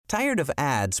Tired of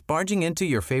ads barging into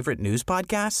your favorite news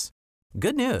podcasts?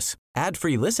 Good news.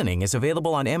 Ad-free listening is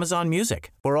available on Amazon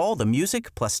Music for all the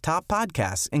music plus top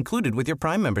podcasts included with your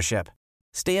Prime membership.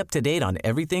 Stay up to date on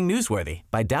everything newsworthy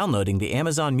by downloading the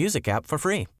Amazon Music app for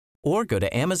free or go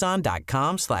to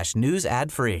amazon.com/news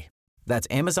ad free. That's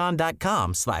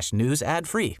amazon.com/news ad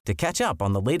free to catch up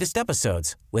on the latest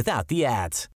episodes without the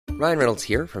ads. Ryan Reynolds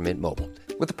here from Mint Mobile.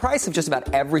 With the price of just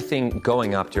about everything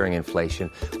going up during inflation,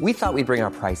 we thought we'd bring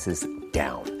our prices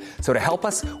down. So to help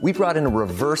us, we brought in a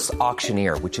reverse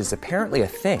auctioneer, which is apparently a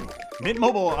thing. Mint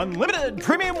Mobile Unlimited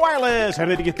Premium Wireless. How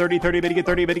to get 30, 30, bit to get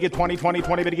 30, bit to get 20, 20,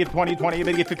 20, bit to get 20, 20,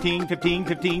 bit to get 15, 15,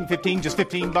 15, 15, just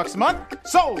 $15 a month?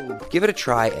 Sold! Give it a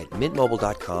try at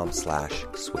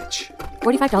mintmobile.com/switch.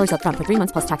 $45 up front for 3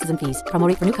 months plus taxes and fees. Promo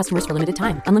rate for new customers for limited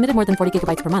time. Unlimited more than 40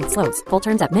 gigabytes per month. Slows full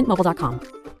terms at mintmobile.com.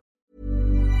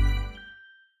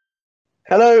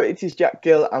 Hello, it is Jack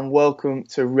Gill and welcome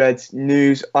to Reds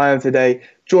News. I am today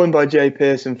joined by Jay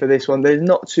Pearson for this one. There's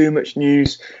not too much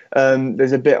news.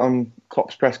 There's a bit on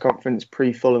Klopp's press conference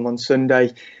pre-Fulham on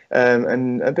Sunday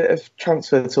and a bit of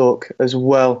transfer talk as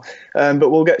well.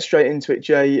 But we'll get straight into it,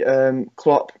 Jay.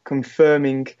 Klopp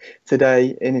confirming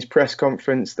today in his press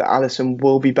conference that Alisson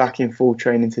will be back in full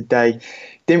training today.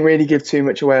 Didn't really give too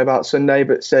much away about Sunday,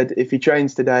 but said if he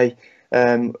trains today,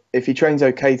 if he trains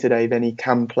okay today, then he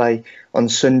can play on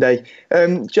Sunday.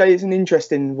 Jay, it's an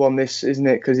interesting one, this, isn't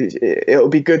it? Because it'll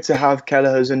be good to have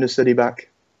Kelleher's understudy back.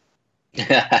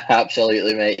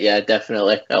 Absolutely, mate. Yeah,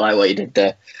 definitely. I like what you did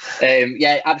there.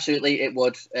 Yeah, absolutely, it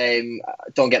would.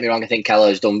 Don't get me wrong. I think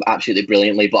Kelleher's done absolutely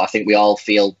brilliantly, but I think we all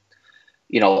feel,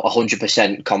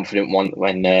 100% confident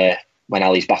when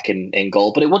Ali's back in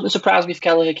goal. But it wouldn't surprise me if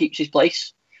Kelleher keeps his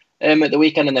place at the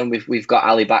weekend, and then we've got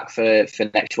Ali back for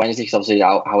next Wednesday, because obviously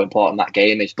how important that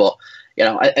game is. But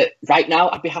right now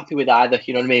I'd be happy with either.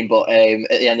 You know what I mean? But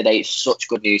at the end of the day, it's such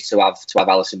good news to have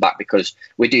Alisson back, because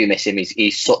we do miss him.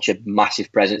 He's such a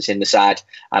massive presence in the side,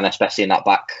 and especially in that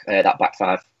back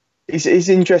five. It's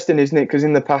interesting, isn't it? Because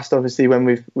in the past, obviously, when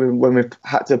we've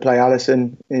had to play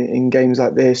Alisson in games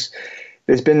like this,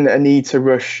 there's been a need to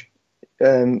rush.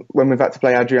 When we've had to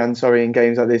play Adrian, in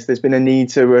games like this, there's been a need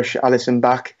to rush Alisson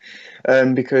back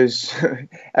because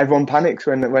everyone panics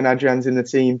when Adrian's in the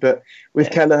team. But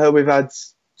with Kelleher, we've had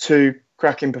two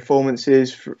cracking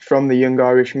performances from the young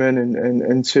Irishman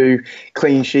and two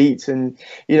clean sheets. And,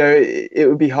 it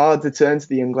would be hard to turn to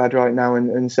the young lad right now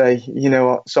and say, you know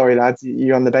what, sorry, lads,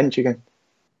 you're on the bench again.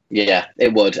 Yeah,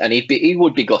 it would. And he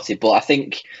would be gutted. But I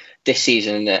think this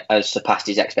season has surpassed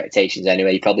his expectations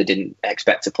anyway. He probably didn't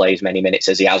expect to play as many minutes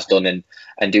as he has done and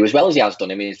do as well as he has done.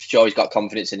 I mean, sure, he's got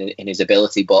confidence in his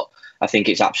ability, but I think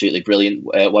it's absolutely brilliant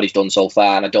what he's done so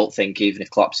far. And I don't think even if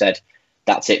Klopp said,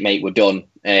 that's it, mate, we're done,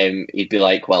 he'd be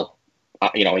like, well,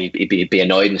 he'd be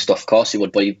annoyed and stuff. Of course he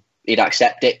would, but he'd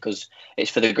accept it because it's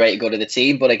for the greater good of the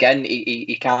team. But again,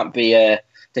 he can't be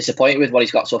disappointed with what he's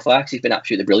got so far, because he's been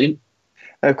absolutely brilliant.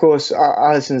 Of course,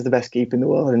 Alisson's the best keeper in the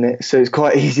world, isn't it? So it's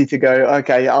quite easy to go,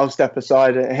 okay, I'll step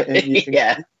aside and you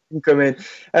can come in.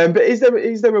 But is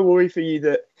there a worry for you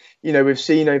that, we've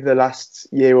seen over the last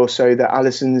year or so that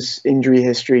Alisson's injury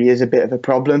history is a bit of a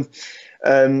problem?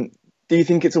 Do you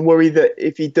think it's a worry that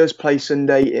if he does play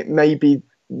Sunday, it may be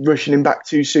rushing him back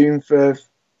too soon for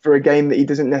a game that he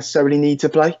doesn't necessarily need to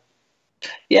play?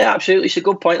 Yeah, absolutely. It's a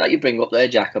good point that you bring up there,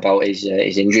 Jack, about his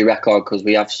injury record, because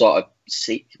we're sort of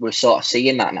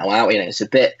seeing that now, aren't we? And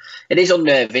it is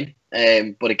unnerving.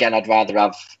 But again, I'd rather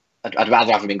have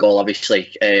him in goal,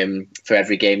 obviously, for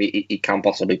every game he can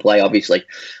possibly play, obviously.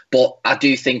 But I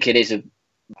do think it is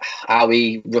are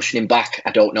we rushing him back?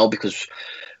 I don't know, because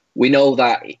we know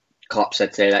that Klopp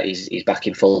said today that he's back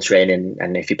in full training,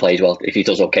 and if he plays well, if he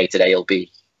does okay today, he'll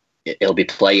be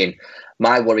playing.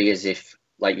 My worry is if,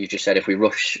 like you just said, if we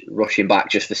rush him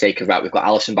back just for the sake of that, we've got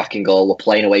Alisson back in goal, we're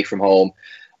playing away from home,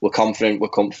 we're confident, we're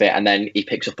comfy, and then he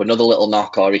picks up another little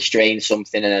knock or he strains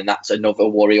something, and then that's another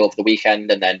worry over the weekend.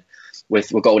 And then we're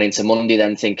going into Monday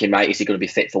then thinking, right, is he going to be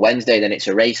fit for Wednesday? Then it's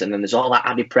a race, and then there's all that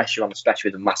added pressure on, especially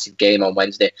with a massive game on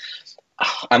Wednesday.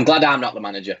 I'm glad I'm not the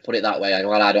manager, put it that way. I'm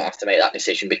glad I don't have to make that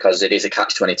decision, because it is a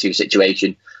catch-22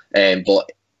 situation.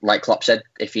 But like Klopp said,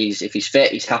 if he's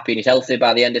fit, he's happy and he's healthy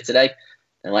by the end of today,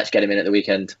 then let's get him in at the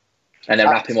weekend and then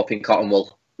wrap him up in cotton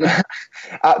wool.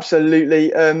 Absolutely.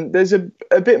 There's a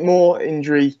bit more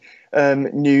injury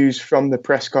news from the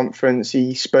press conference.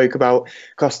 He spoke about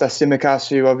Kostas Tsimikas,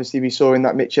 who obviously we saw in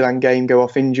that Midtjylland game go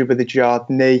off injured with a jarred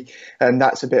knee, and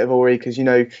that's a bit of a worry because,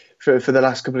 for the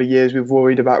last couple of years we've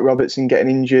worried about Robertson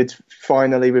getting injured.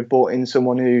 Finally, we've brought in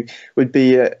someone who would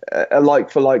be a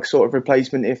like-for-like sort of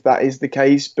replacement if that is the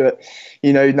case. But,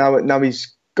 now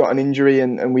he's got an injury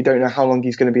and we don't know how long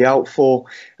he's going to be out for.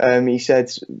 He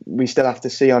said we still have to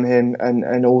see on him,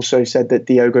 and also said that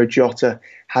Diogo Jota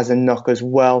has a knock as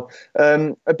well.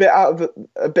 A bit out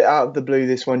of the blue,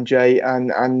 this one, Jay,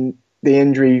 and the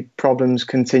injury problems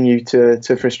continue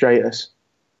to frustrate us.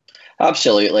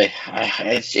 Absolutely.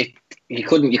 You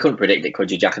couldn't predict it,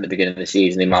 could you, Jack, at the beginning of the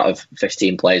season, the amount of first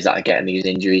team players that are getting these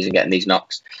injuries and getting these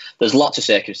knocks. There's lots of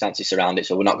circumstances around it,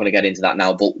 so we're not going to get into that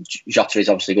now, but Jota is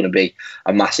obviously going to be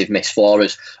a massive miss for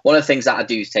us. One of the things that I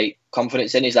do take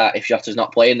confidence in is that if Jota's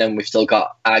not playing, then we've still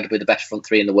got arguably the best front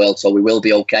three in the world, so we will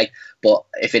be okay. But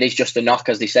if it is just a knock,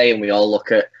 as they say, and we all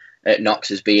look at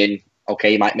knocks as being,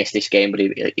 okay, he might miss this game, but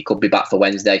he could be back for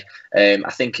Wednesday.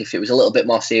 I think if it was a little bit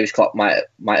more serious, Klopp might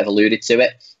have alluded to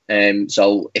it.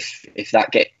 So if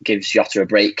that gives Jota a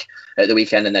break at the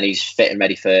weekend and then he's fit and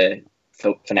ready for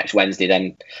next Wednesday,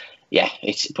 then yeah,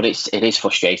 it is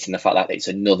frustrating, the fact that it's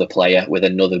another player with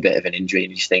another bit of an injury,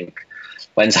 and you just think,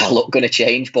 when's our luck going to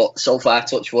change? But so far,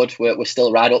 touch wood, we're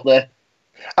still right up there.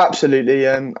 Absolutely.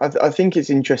 I think it's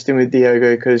interesting with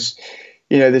Diogo because,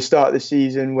 you know, the start of the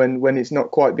season when it's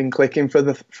not quite been clicking for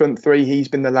the front three, he's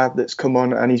been the lad that's come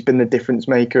on and he's been the difference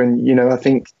maker. And, you know, I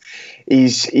think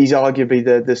he's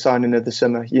arguably the signing of the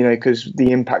summer, you know, because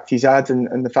the impact he's had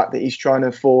and the fact that he's trying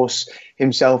to force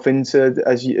himself into,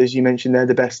 as you mentioned there,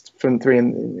 the best front three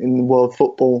in world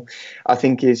football, I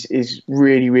think is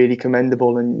really, really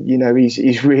commendable. And, you know,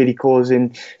 he's really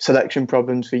causing selection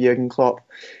problems for Jurgen Klopp.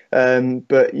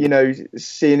 But, you know,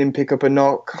 seeing him pick up a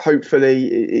knock, hopefully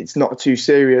it's not too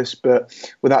serious. But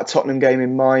with that Tottenham game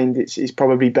in mind, it's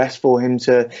probably best for him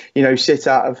to, you know, sit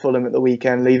out of Fulham at the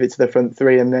weekend, leave it to the front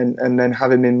three, and then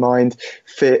have him in mind,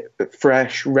 fit,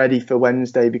 fresh, ready for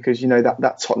Wednesday, because, you know,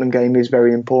 that Tottenham game is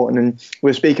very important. And we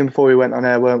were speaking before we went on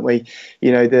air, weren't we?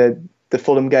 You know, the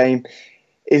Fulham game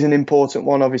is an important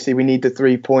one. Obviously, we need the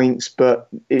 3 points, but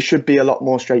it should be a lot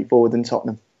more straightforward than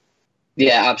Tottenham.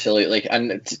 Yeah, absolutely.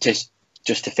 And just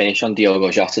to finish on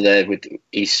Diogo Jota there,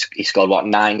 he scored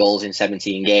 9 goals in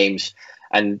 17 games,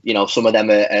 and you know some of them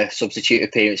are substitute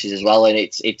appearances as well. And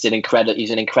he's an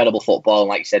incredible footballer. And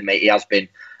like you said, mate, he has been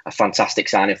a fantastic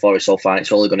signing for us so far. And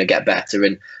it's only going to get better.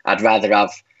 And I'd rather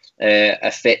have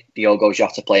a fit Diogo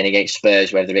Jota playing against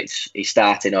Spurs, whether he's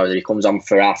starting or whether he comes on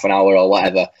for half an hour or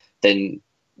whatever, than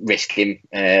risk him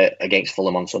against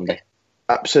Fulham on Sunday.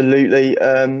 Absolutely.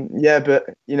 But,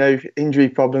 you know, injury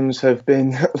problems have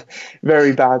been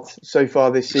very bad so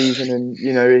far this season. And,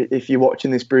 you know, if you're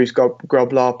watching this, Bruce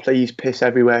Groblar, please piss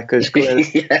everywhere, because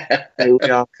clearly we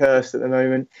are cursed at the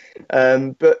moment.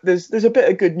 But there's a bit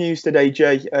of good news today,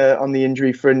 Jay, on the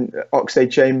injury front.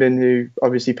 Oxlade-Chamberlain, who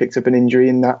obviously picked up an injury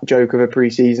in that joke of a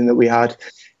pre-season that we had.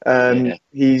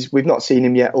 We've not seen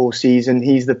him yet all season.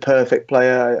 He's the perfect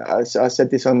player. I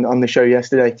said this on the show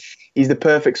yesterday. He's the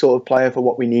perfect sort of player for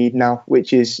what we need now,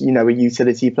 which is, you know, a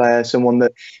utility player, someone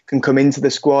that can come into the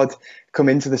squad, come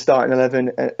into the starting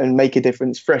 11 and make a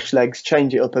difference, fresh legs,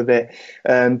 change it up a bit.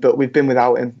 But we've been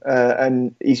without him.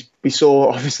 And we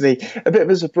saw, obviously, a bit of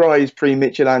a surprise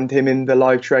pre-Midtjylland, him in the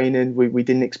live training. We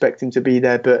didn't expect him to be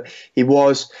there, but he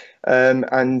was.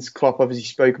 And Klopp obviously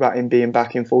spoke about him being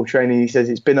back in full training. He says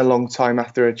it's been a long time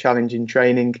after a challenging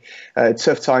training,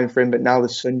 tough time for him, but now the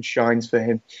sun shines for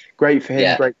him. Great for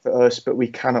him, Great for us, but we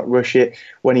cannot rush it.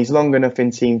 When he's long enough in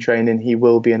team training, he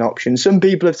will be an option. Some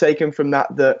people have taken from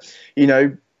that, you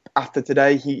know, after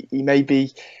today, he may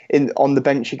be on the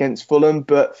bench against Fulham,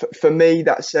 but for me,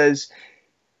 that says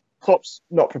Klopp's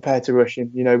not prepared to rush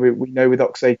him. You know, we know with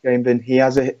Oxlade-Chamberlain, he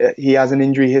has an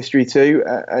injury history too,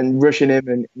 and rushing him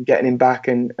and getting him back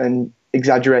and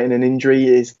exaggerating an injury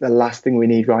is the last thing we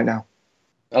need right now.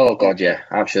 Oh God, yeah,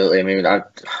 absolutely. I mean, I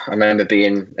remember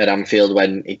being at Anfield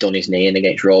when he'd done his knee in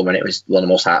against Roma, and it was one of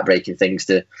the most heartbreaking things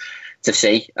to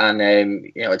see. And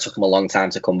you know, it took him a long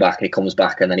time to come back. He comes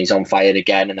back, and then he's on fire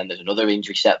again, and then there's another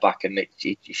injury setback, and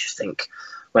you just think,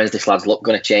 when's this lad's luck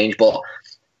going to change? But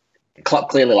Klopp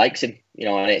clearly likes him, you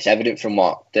know, and it's evident from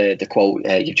what the quote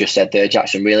you just said there, Jack.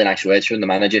 Some really nice words from the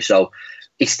manager. So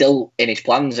he's still in his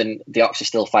plans, and the Ox is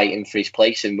still fighting for his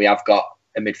place. And we have got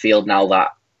a midfield now that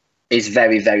is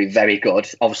very, very, very good.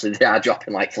 Obviously, they are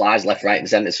dropping like flies left, right, and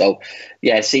centre. So,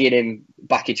 yeah, seeing him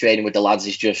back in training with the lads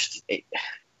is just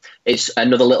it's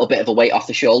another little bit of a weight off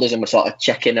the shoulders, and we're sort of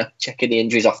checking the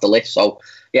injuries off the list. So,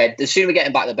 yeah, the sooner we get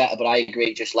him back, the better. But I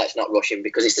agree, just let's not rush him,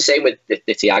 because it's the same with the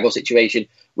Thiago situation.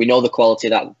 We know the quality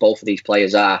that both of these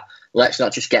players are. Let's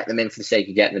not just get them in for the sake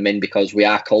of getting them in, because we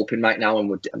are coping right now,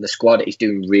 and the squad is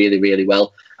doing really, really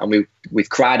well. And we've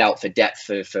cried out for depth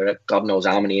for God knows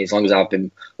how many, as long as I've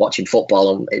been watching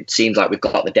football, and it seems like we've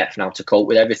got the depth now to cope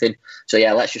with everything. So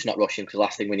yeah, let's just not rush him, because the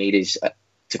last thing we need is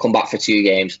to come back for 2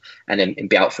 games and then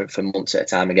be out for months at a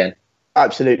time again.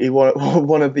 Absolutely,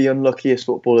 one of the unluckiest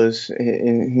footballers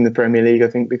in the Premier League, I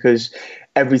think, because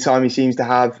every time he seems to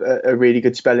have a really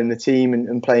good spell in the team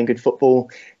and playing good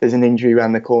football, there's an injury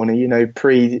around the corner. You know,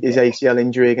 pre his ACL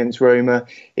injury against Roma,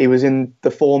 he was in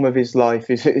the form of his life,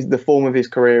 the form of his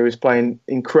career. He was playing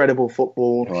incredible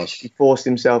football. He forced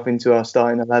himself into our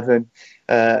starting 11.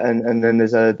 And then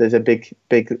there's a big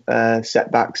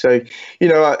setback. So, you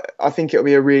know, I think it'll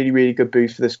be a really, really good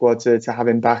boost for the squad to have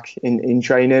him back in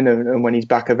training. And when he's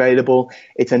back available,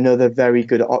 it's another very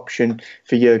good option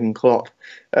for Jurgen Klopp.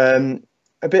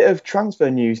 A bit of transfer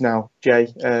news now,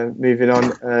 Jay, moving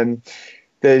on.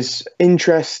 There's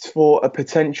interest for a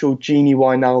potential Gini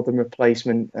Wijnaldum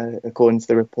replacement, according to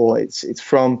the report. It's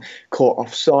from Court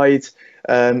Offside,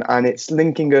 and it's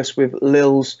linking us with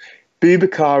Lille's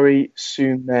Boubakary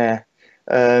Soumaire.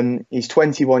 He's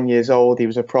 21 years old. He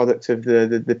was a product of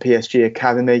the PSG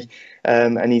Academy,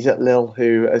 and he's at Lille,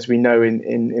 who, as we know,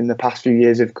 in the past few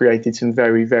years have created some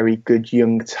very, very good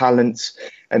young talents.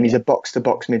 He's a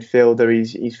box-to-box midfielder.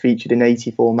 He's featured in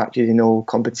 84 matches in all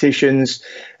competitions.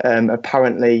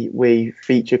 Apparently, we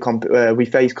face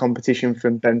competition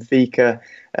from Benfica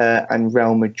and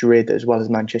Real Madrid, as well as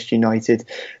Manchester United.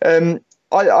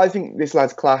 I think this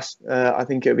lad's class. I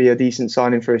think it'll be a decent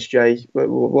signing for us, Jay.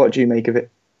 What do you make of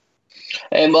it?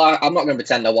 Well, I'm not going to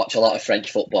pretend I watch a lot of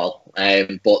French football,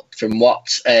 but from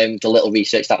what the little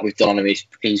research that we've done on him,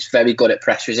 he's very good at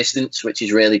press resistance, which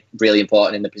is really, really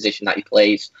important in the position that he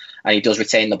plays, and he does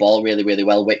retain the ball really, really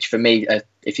well, which for me,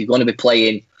 if you're going to be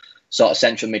playing sort of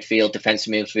central midfield,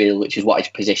 defensive midfield, which is what his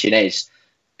position is,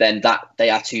 then they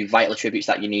are 2 vital attributes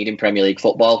that you need in Premier League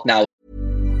football. Now,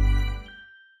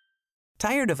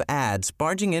 Tired of ads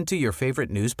barging into your favorite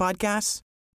news podcasts?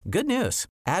 Good news.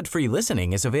 Ad-free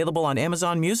listening is available on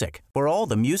Amazon Music for all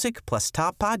the music plus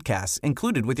top podcasts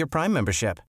included with your Prime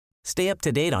membership. Stay up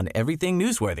to date on everything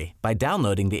newsworthy by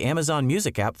downloading the Amazon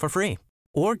Music app for free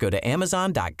or go to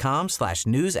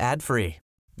amazon.com/news ad free.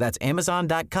 That's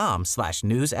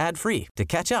amazon.com/news ad free to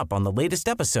catch up on the latest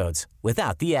episodes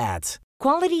without the ads.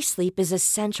 Quality sleep is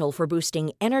essential for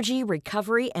boosting energy,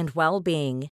 recovery, and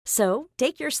well-being. So,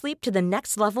 take your sleep to the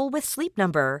next level with Sleep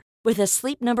Number. With a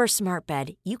Sleep Number smart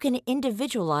bed, you can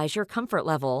individualize your comfort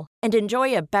level and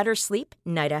enjoy a better sleep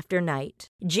night after night.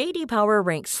 J.D. Power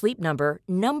ranks Sleep Number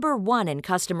number 1 in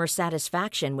customer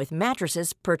satisfaction with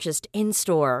mattresses purchased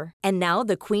in-store. And now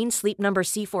the Queen Sleep Number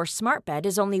C4 smart bed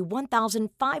is only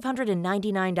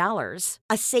 $1,599,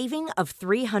 a saving of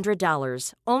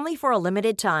 $300, only for a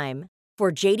limited time.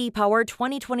 For J.D. Power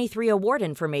 2023 award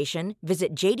information,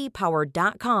 visit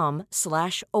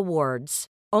jdpower.com/awards.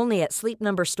 Only at Sleep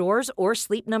Number stores or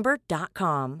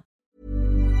sleepnumber.com.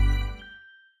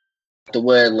 There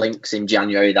were links in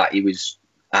January that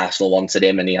Arsenal wanted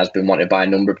him, and he has been wanted by a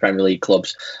number of Premier League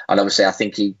clubs. And obviously, I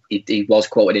think he was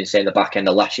quoted in saying the back end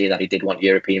of last year that he did want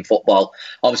European football.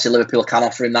 Obviously, Liverpool can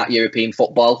offer him that European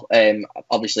football.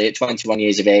 Obviously, at 21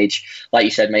 years of age, like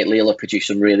you said, mate, Lille have produced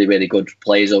some really, really good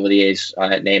players over the years,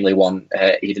 namely one,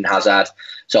 Eden Hazard.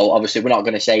 So obviously, we're not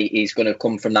going to say he's going to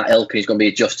come from that ilk and he's going to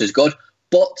be just as good.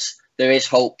 But there is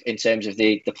hope in terms of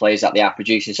the players that they are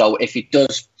producing. So if he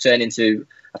does turn into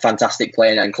a fantastic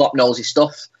player, and Klopp knows his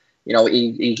stuff, you know,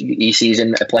 he sees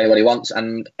him a player what he wants.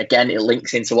 And again, it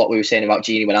links into what we were saying about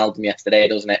Gini Wijnaldum yesterday,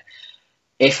 doesn't it?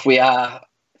 If we are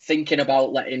thinking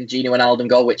about letting Gini Wijnaldum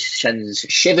go, which sends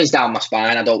shivers down my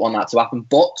spine, I don't want that to happen.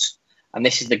 But, and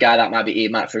this is the guy that might be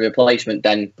earmarked for a replacement,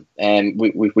 then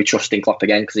we trust in Klopp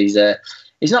again, because he's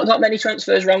not got many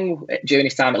transfers wrong during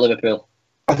his time at Liverpool.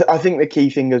 I think the key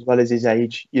thing as well is his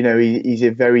age. You know, he's a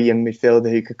very young midfielder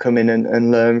who could come in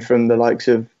and learn from the likes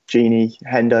of Gini,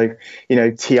 Hendo, you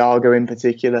know, Thiago in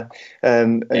particular,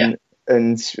 and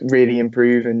really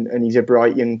improve. And he's a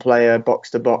bright young player,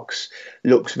 box to box,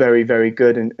 looks very, very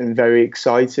good and very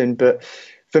exciting. But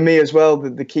for me as well,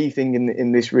 the key thing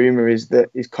in this rumour is that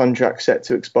his contract's set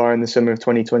to expire in the summer of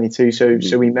 2022. So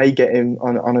we may get him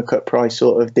on a cut price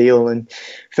sort of deal. And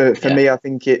for me, I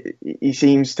think he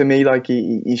seems to me like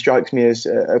he strikes me as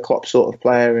a Klopp sort of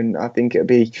player, and I think it'll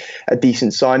be a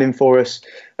decent signing for us.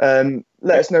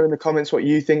 Let us know in the comments what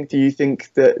you think. Do you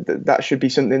think that should be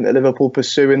something that Liverpool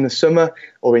pursue in the summer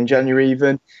or in January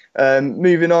even?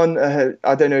 Moving on,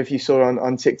 I don't know if you saw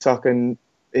on TikTok and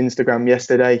Instagram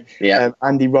yesterday,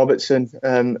 Andy Robertson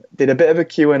did a bit of a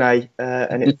Q&A,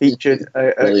 and it featured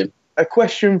a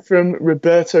question from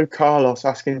Roberto Carlos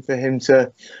asking for him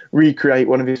to recreate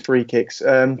one of his free kicks.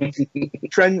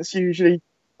 Trent's usually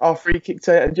our free kick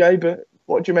taker, Jay, but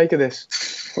what do you make of this?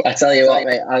 I tell you what,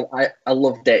 mate, I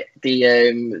loved it.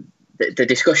 The the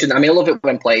discussion. I mean, I love it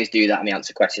when players do that and they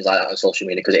answer questions like that on social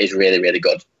media because it is really, really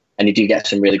good. And you do get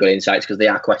some really good insights because they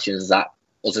are questions that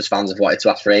us as fans have wanted to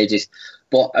ask for ages.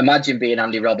 But imagine being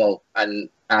Andy Robbo and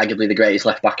arguably the greatest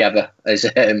left back ever as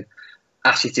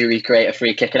asked you to recreate a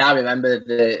free kick. And I remember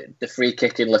the free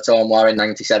kick in Latorme War in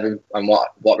 '97 and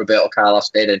what Roberto Carlos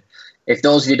did. And if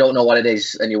those of you don't know what it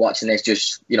is and you're watching this,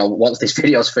 just, once this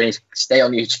video's finished, stay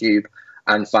on YouTube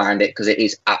and find it because it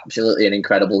is absolutely an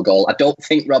incredible goal. I don't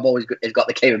think Robbo has got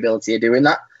the capability of doing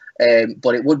that,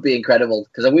 but it would be incredible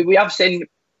because we have seen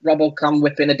Robbo can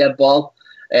whip in a dead ball,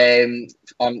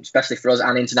 especially for us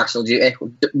on international duty.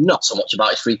 Not so much about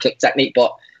his free kick technique,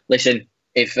 but listen,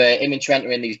 if him and Trent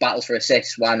are in these battles for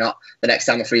assists, why not the next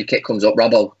time a free kick comes up,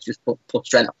 Robbo, just put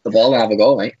Trent off the ball and have a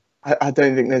go, mate. I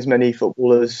don't think there's many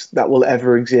footballers that will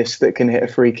ever exist that can hit a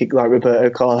free kick like Roberto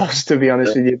Carlos, to be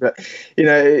honest with you. But,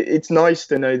 it's nice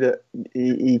to know that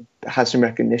he has some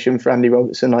recognition for Andy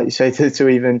Robertson, like you say, to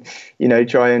even,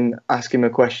 try and ask him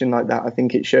a question like that. I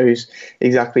think it shows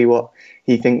exactly what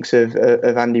he thinks of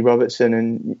Andy Robertson,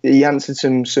 and he answered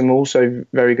some also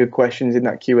very good questions in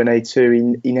that Q&A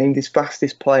too. He named his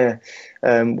fastest player,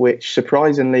 which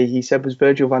surprisingly he said was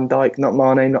Virgil van Dijk, not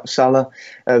Mane, not Salah.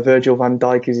 Virgil van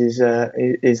Dijk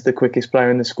is the quickest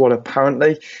player in the squad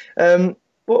apparently.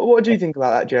 What do you think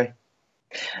about that, Jay?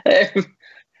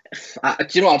 Do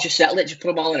you know what? I'll just settle it. Just put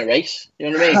them all in a race.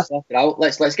 You know what I mean? Sort it out.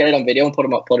 Let's get it on video and put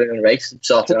it in a race and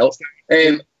sort it out.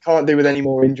 Can't do with any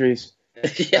more injuries.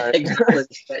 Yeah, exactly.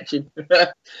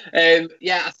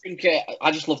 I think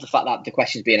I just love the fact that the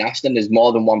question's being asked and there's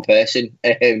more than one person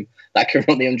that can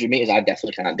run the 100 metres. I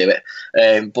definitely can't do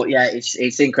it. But yeah,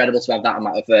 it's incredible to have that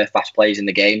amount of fast players in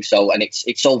the game. And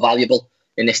it's so valuable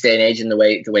in this day and age and the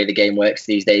way the game works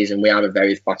these days. And we are a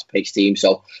very fast-paced team.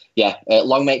 So yeah,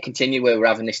 long may it continue where we're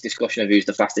having this discussion of who's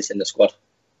the fastest in the squad.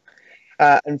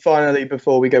 And finally,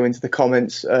 before we go into the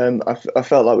comments, I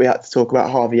felt like we had to talk about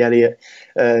Harvey Elliott,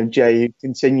 Jay, who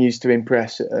continues to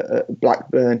impress at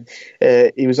Blackburn.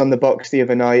 He was on the box the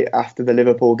other night after the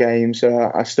Liverpool game,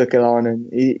 so I stuck it on,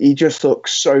 and he just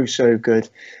looks so good.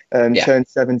 Turned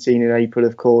 17 in April,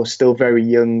 of course, still very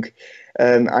young,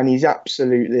 and he's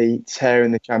absolutely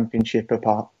tearing the Championship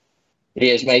apart. He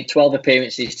has made 12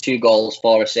 appearances, 2 goals,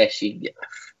 4 assists.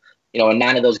 In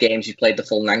 9 of those games, he's played the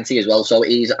full 90 as well. So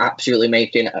he's absolutely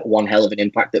making one hell of an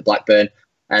impact at Blackburn.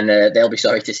 And they'll be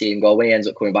sorry to see him go when he ends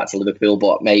up coming back to Liverpool.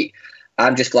 But, mate,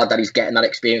 I'm just glad that he's getting that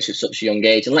experience at such a young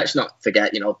age. And let's not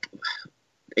forget,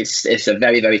 it's a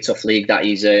very, very tough league that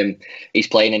he's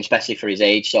playing in, especially for his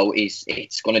age. So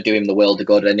it's going to do him the world of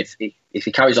good. And if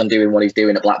he carries on doing what he's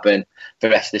doing at Blackburn for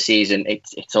the rest of the season,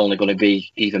 it's only going to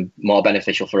be even more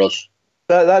beneficial for us.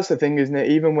 That's the thing, isn't it?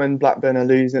 Even when Blackburn are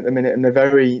losing at the minute, and they're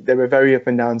a very up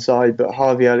and down side, but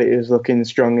Harvey Elliott is looking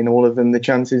strong in all of them. The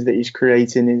chances that he's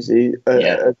creating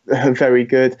are very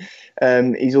good.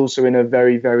 He's also in a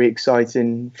very, very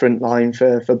exciting front line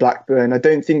for Blackburn. I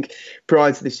don't think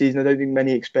prior to the season,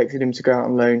 many expected him to go out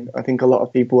on loan. I think a lot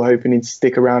of people were hoping he'd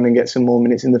stick around and get some more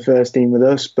minutes in the first team with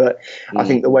us. But I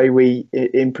think the way we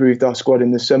improved our squad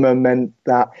in the summer meant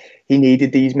that he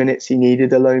needed these minutes. He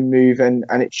needed a loan move, and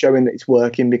it's showing that it's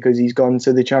working because he's gone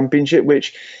to the Championship,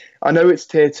 which I know it's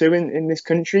tier 2 in this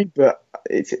country, but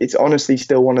it's honestly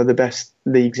still one of the best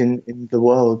leagues in the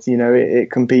world.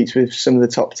 It competes with some of the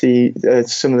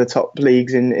top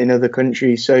leagues in other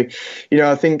countries. So,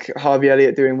 I think Harvey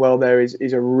Elliott doing well there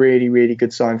is a really, really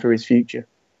good sign for his future.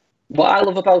 What I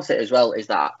love about it as well is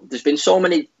that there's been so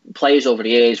many players over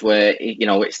the years where,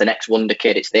 it's the next wonder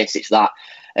kid, it's this, it's that.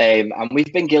 And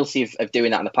we've been guilty of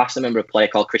doing that in the past. I remember a player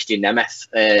called Christian Nemeth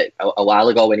a while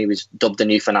ago when he was dubbed the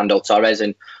new Fernando Torres,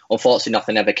 and unfortunately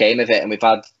nothing ever came of it. And we've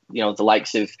had, the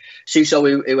likes of Suso,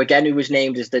 who was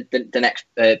named as the next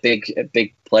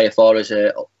big player for us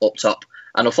up top.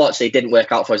 And unfortunately it didn't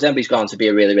work out for us then, but he's gone to be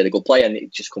a really, really good player, and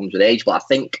it just comes with age. But I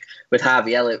think with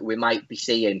Harvey Elliott, we might be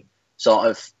seeing sort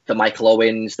of the Michael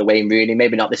Owens, the Wayne Rooney,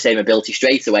 maybe not the same ability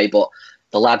straight away, but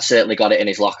the lad certainly got it in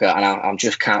his locker, and I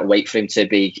just can't wait for him to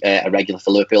be a regular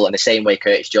for Liverpool. And the same way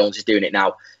Curtis Jones is doing it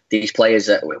now, these players,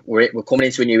 we're coming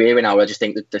into a new era now. I just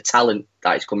think that the talent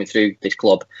that is coming through this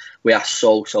club, we are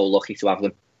so lucky to have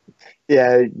them.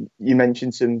 Yeah, you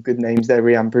mentioned some good names there.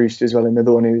 Ryan Brewster as well,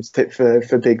 another one who was tipped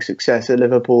for big success at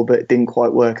Liverpool, but it didn't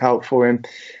quite work out for him.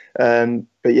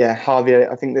 But yeah, Harvey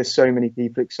Elliott, I think there's so many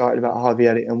people excited about Harvey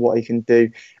Elliott and what he can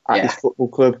do at this football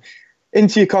club.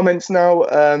 Into your comments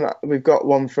now. We've got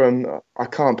one from, I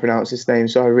can't pronounce his name,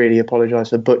 so I really apologise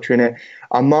for butchering it.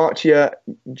 Amartya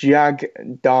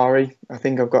Jagdari, I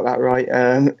think I've got that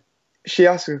right. She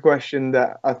asked a question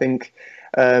that I think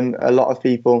A lot of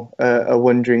people are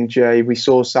wondering, Jay. We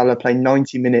saw Salah play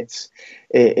 90 minutes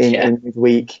in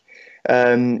midweek.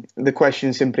 The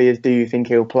question simply is, do you think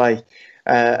he'll play?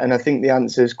 And I think the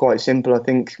answer is quite simple. I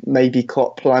think maybe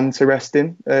Klopp planned to rest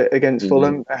him against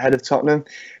Fulham ahead of Tottenham.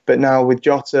 But now with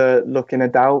Jota looking a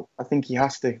doubt, I think he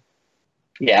has to.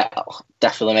 Yeah,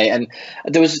 definitely, mate. And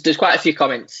there's quite a few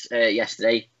comments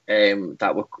yesterday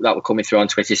that were coming through on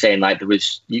Twitter saying like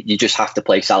you just have to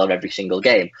play Salah every single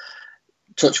game.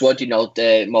 Touch wood,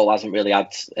 Mo hasn't really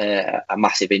had a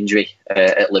massive injury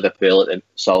at Liverpool,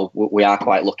 so we are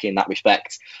quite lucky in that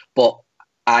respect. But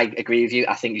I agree with you.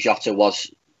 I think Jota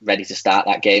was ready to start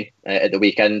that game at the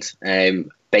weekend,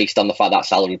 based on the fact that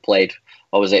Salah had played,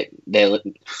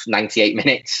 98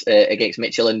 minutes against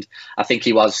Midtjylland. I think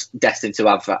he was destined to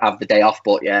have the day off,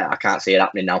 but yeah, I can't see it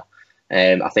happening now.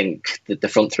 I think the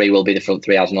front three will be the front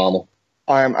three as normal.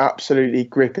 I am absolutely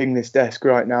gripping this desk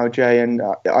right now, Jay, and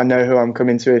I know who I'm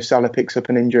coming to if Salah picks up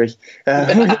an injury.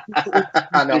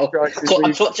 I know.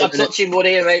 I'm touching wood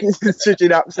here, mate.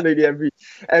 Touching absolutely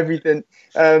everything.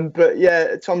 But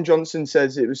yeah, Tom Johnson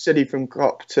says it was silly from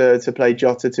Klopp to play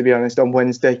Jota, to be honest, on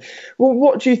Wednesday. Well,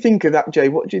 what do you think of that, Jay?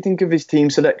 What do you think of his team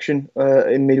selection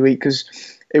in midweek? Because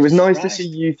it was nice to see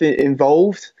youth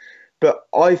involved, but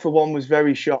I, for one, was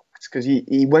very shocked because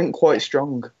he went quite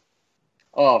strong.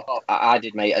 Oh, I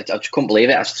did, mate. I just couldn't believe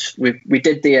it. We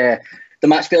did the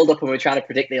match build-up and we were trying to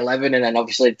predict the 11, and then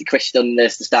obviously Chris done the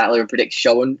start 11 predict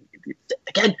show, and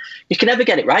again, you can never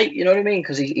get it right, you know what I mean?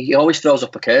 Because he always throws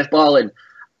up a curveball, and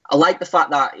I like the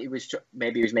fact that he was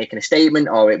making a statement,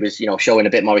 or it was showing a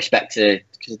bit more respect to,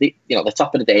 because the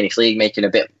top of the Danish league, making a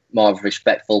bit more of a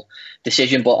respectful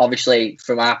decision. But obviously,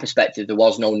 from our perspective, there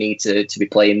was no need to be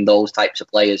playing those types of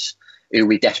players who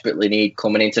we desperately need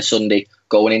coming into Sunday,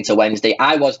 going into Wednesday.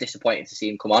 I was disappointed to see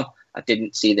him come on. I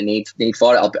didn't see the need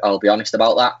for it. I'll be honest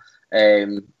about that.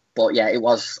 But yeah, it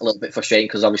was a little bit frustrating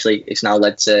because obviously it's now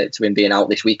led to him being out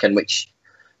this weekend, which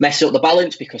messes up the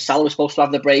balance because Salah was supposed to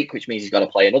have the break, which means he's got to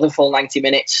play another full 90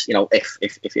 minutes.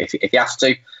 If he has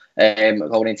to,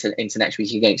 going into next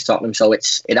week against Tottenham. So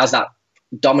it has that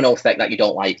domino effect that you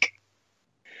don't like.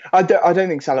 I don't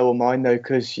think Salah will mind though,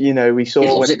 because we saw he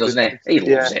loves it, doesn't he?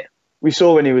 He loves it. We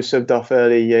saw when he was subbed off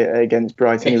early against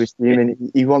Brighton, he was fuming.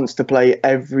 He wants to play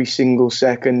every single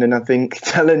second, and I think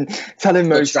telling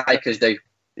Mo strikers do.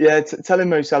 Yeah, telling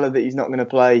Mo Salah that he's not going to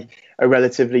play a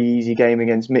relatively easy game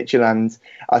against Midtjylland.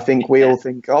 I think we all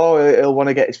think, he'll want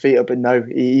to get his feet up, but no,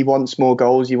 he wants more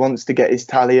goals. He wants to get his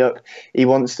tally up. He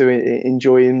wants to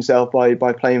enjoy himself by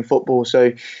playing football.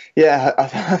 So, yeah,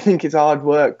 I think it's hard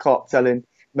work, Klopp telling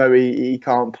Mo he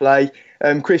can't play.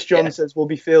 Chris John says we'll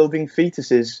be fielding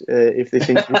fetuses if this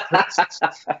injury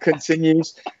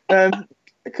continues. I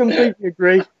completely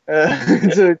agree,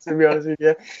 to be honest with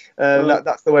you.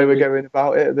 That's the way we're going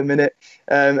about it at the minute.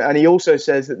 And he also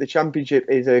says that the Championship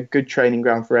is a good training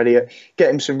ground for Elliott. Get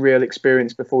him some real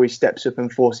experience before he steps up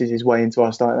and forces his way into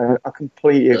our style. I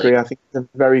completely agree. I think it's a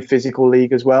very physical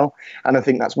league as well. And I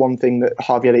think that's one thing that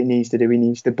Harvey Elliott needs to do. He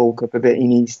needs to bulk up a bit. He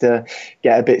needs to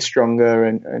get a bit stronger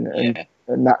and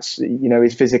that's,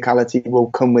 his physicality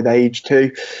will come with age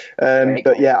too.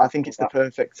 But yeah, I think it's the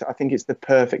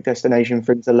perfect destination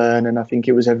for him to learn, and I think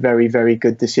it was a very, very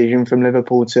good decision from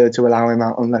Liverpool to allow him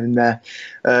out on loan there.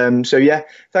 So yeah,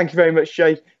 thank you very much,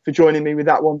 Jay, for joining me with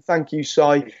that one. Thank you,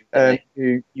 Si,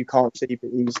 who you can't see, but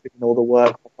he's doing all the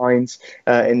work behind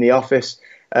in the office.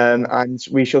 And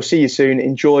we shall see you soon.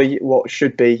 Enjoy what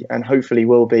should be and hopefully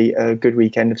will be a good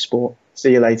weekend of sport.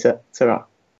 See you later. Ta-ra.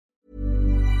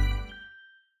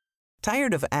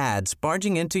 Tired of ads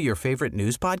barging into your favorite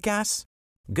news podcasts?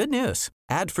 Good news.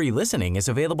 Ad-free listening is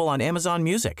available on Amazon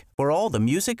Music for all the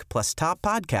music plus top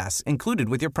podcasts included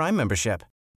with your Prime membership.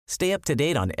 Stay up to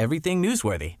date on everything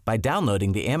newsworthy by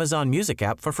downloading the Amazon Music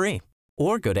app for free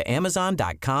or go to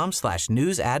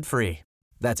amazon.com/news ad free.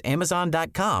 That's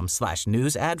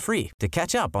amazon.com/news ad free to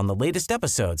catch up on the latest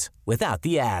episodes without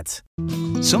the ads.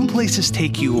 Some places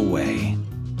take you away.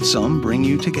 Some bring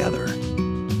you together.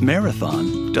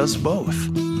 Marathon does both.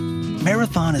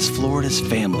 Marathon is Florida's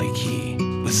family key,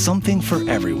 with something for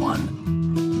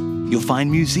everyone. You'll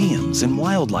find museums and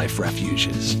wildlife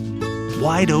refuges,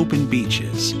 wide open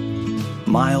beaches,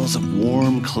 miles of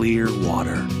warm, clear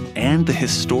water, and the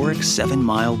historic 7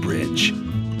 Mile Bridge.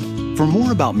 For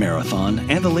more about Marathon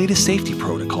and the latest safety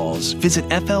protocols,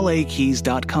 visit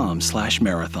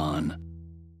flakeys.com/marathon.